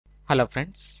Hello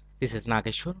friends, this is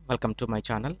Nageshwar. Welcome to my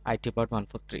channel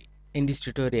ITbot143. In this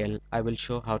tutorial, I will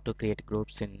show how to create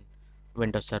groups in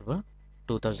Windows Server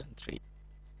 2003.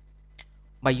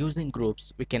 By using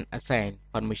groups, we can assign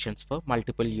permissions for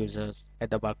multiple users at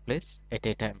the workplace at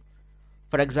a time.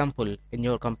 For example, in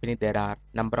your company there are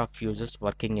number of users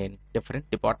working in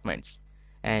different departments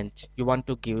and you want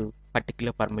to give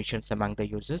particular permissions among the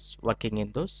users working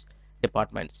in those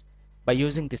departments. By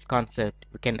using this concept,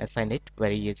 we can assign it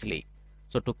very easily.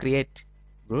 So to create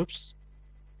groups,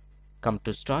 come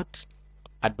to Start,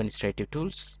 Administrative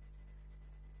Tools,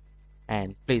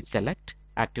 and please select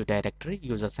Active Directory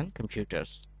Users and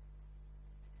Computers.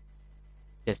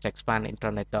 Just expand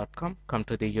internet.com, come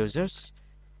to the users,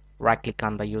 right click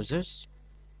on the users,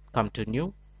 come to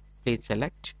New, please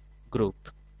select Group.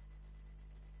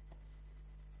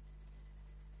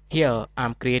 Here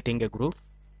I'm creating a group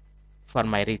for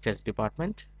my research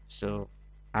department, so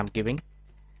I'm giving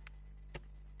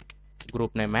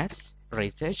group name as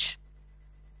research,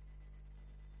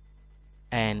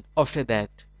 and after that,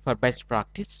 for best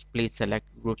practice, please select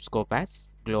group scope as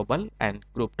global and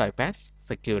group type as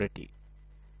security.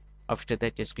 After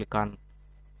that, just click on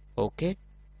OK,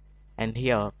 and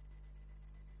here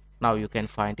now you can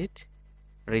find it,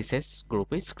 research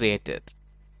group is created.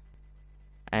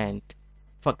 And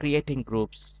for creating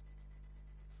groups,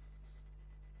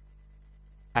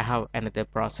 I have another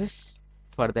process.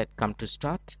 For that, come to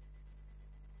Start,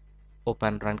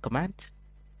 open Run command,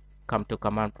 come to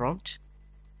command prompt.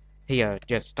 Here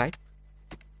just type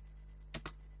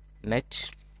net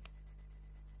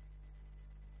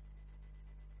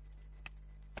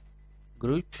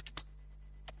group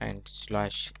and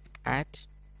 /add,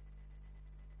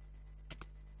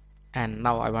 and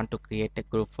now I want to create a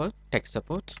group for tech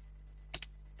support.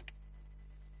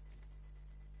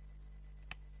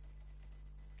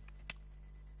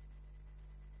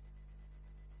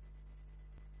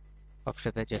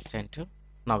 After that, just enter.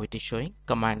 Now it is showing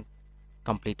command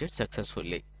completed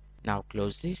successfully. Now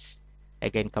close this.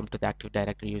 Again come to the Active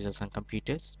Directory Users and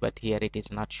Computers, but here it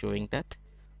is not showing that.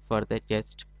 Further,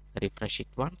 just refresh it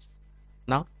once.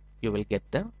 Now you will get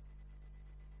the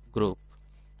group.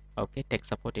 Okay, tech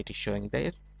support, it is showing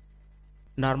there.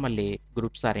 Normally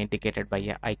groups are indicated by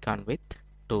an icon with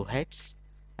two heads,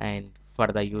 and for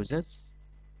the users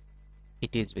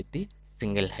it is with the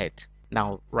single head.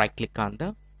 Now right click on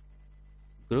the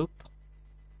group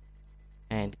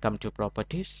and come to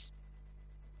properties.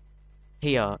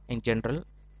 Here in general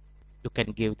you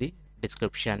can give the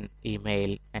description,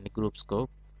 email, and group scope,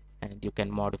 and you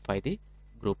can modify the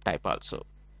group type also.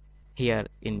 Here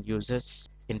in users,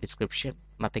 in description,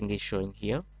 nothing is showing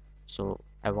here, so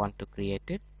I want to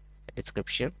create a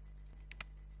description.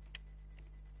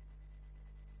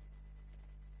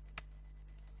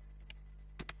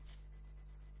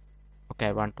 Okay,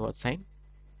 I want to assign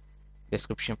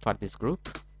description for this group,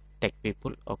 tech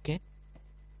people. Okay,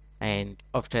 and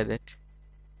after that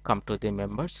come to the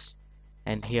members,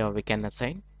 and here we can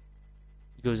assign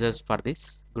users for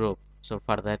this group. So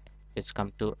for that, just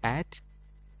come to add,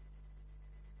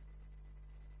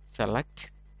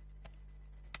 select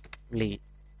Lee.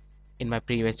 In my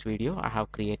previous video I have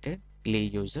created Lee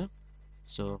user,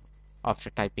 so after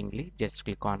typing Lee, just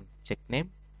click on check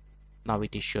name. Now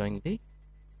it is showing the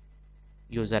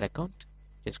user account.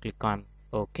 Just click on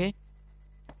OK,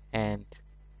 and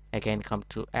again come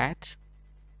to add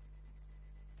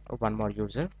one more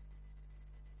user,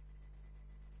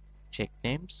 check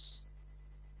names,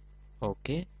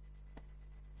 OK,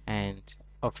 and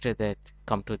after that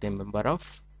come to the member of.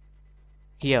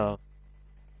 Here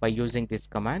by using this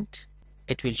command,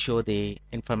 it will show the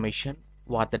information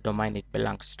what the domain it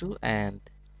belongs to and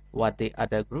what the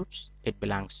other groups it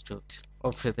belongs to.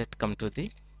 After that, come to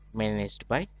the managed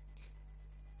by.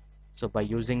 So by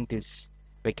using this,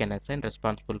 we can assign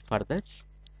responsible for this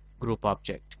group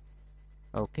object.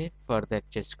 Okay, for that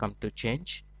just come to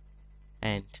change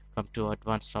and come to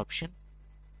advanced option,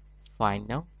 find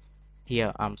now.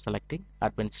 Here I'm selecting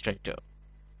administrator.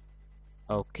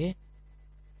 Okay,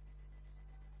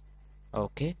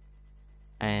 okay,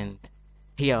 and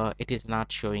here it is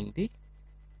not showing the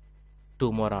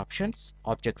two more options,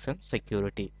 objects and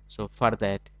security. So for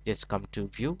that, just come to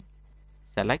view,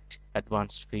 select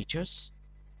advanced features,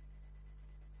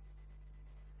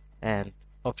 and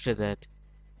after that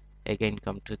again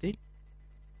come to the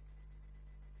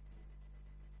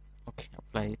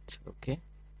apply it. Okay,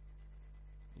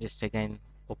 just again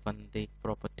open the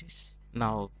properties.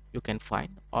 Now you can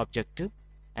find objective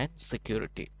and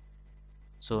security.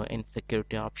 So in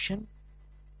security option,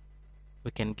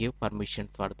 we can give permission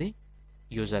for the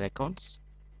user accounts.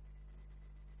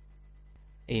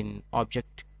 In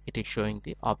object it is showing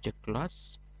the object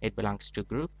class, it belongs to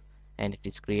group, and it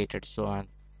is created so on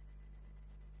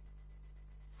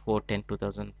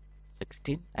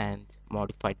 4/10/2016 and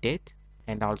modified date,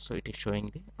 and also it is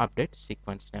showing the update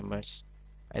sequence numbers.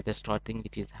 At the starting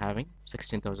it is having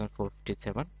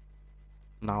 16,457.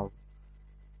 Now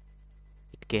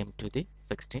it came to the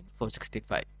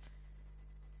 16,465.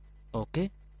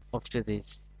 Okay, after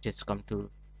this just come to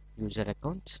user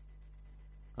account,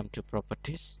 come to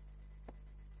properties,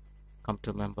 come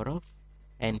to member of,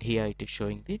 and here it is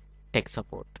showing the tech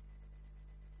support.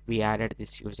 We added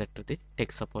this user to the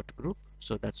tech support group,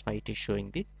 so that's why it is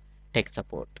showing the tech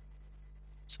support.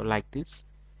 So like this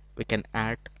we can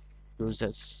add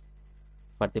users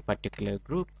for the particular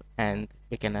group, and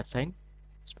we can assign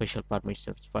special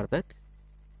permissions for that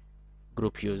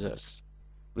group users.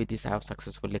 With this I have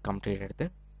successfully completed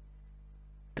the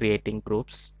creating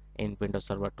groups in Windows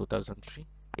Server 2003.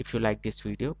 If you like this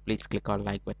video, please click on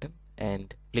like button,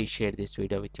 and please share this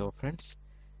video with your friends,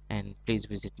 and please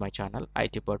visit my channel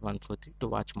ITbird143 to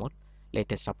watch more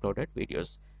latest uploaded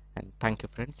videos. And thank you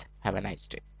friends, have a nice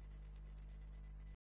day.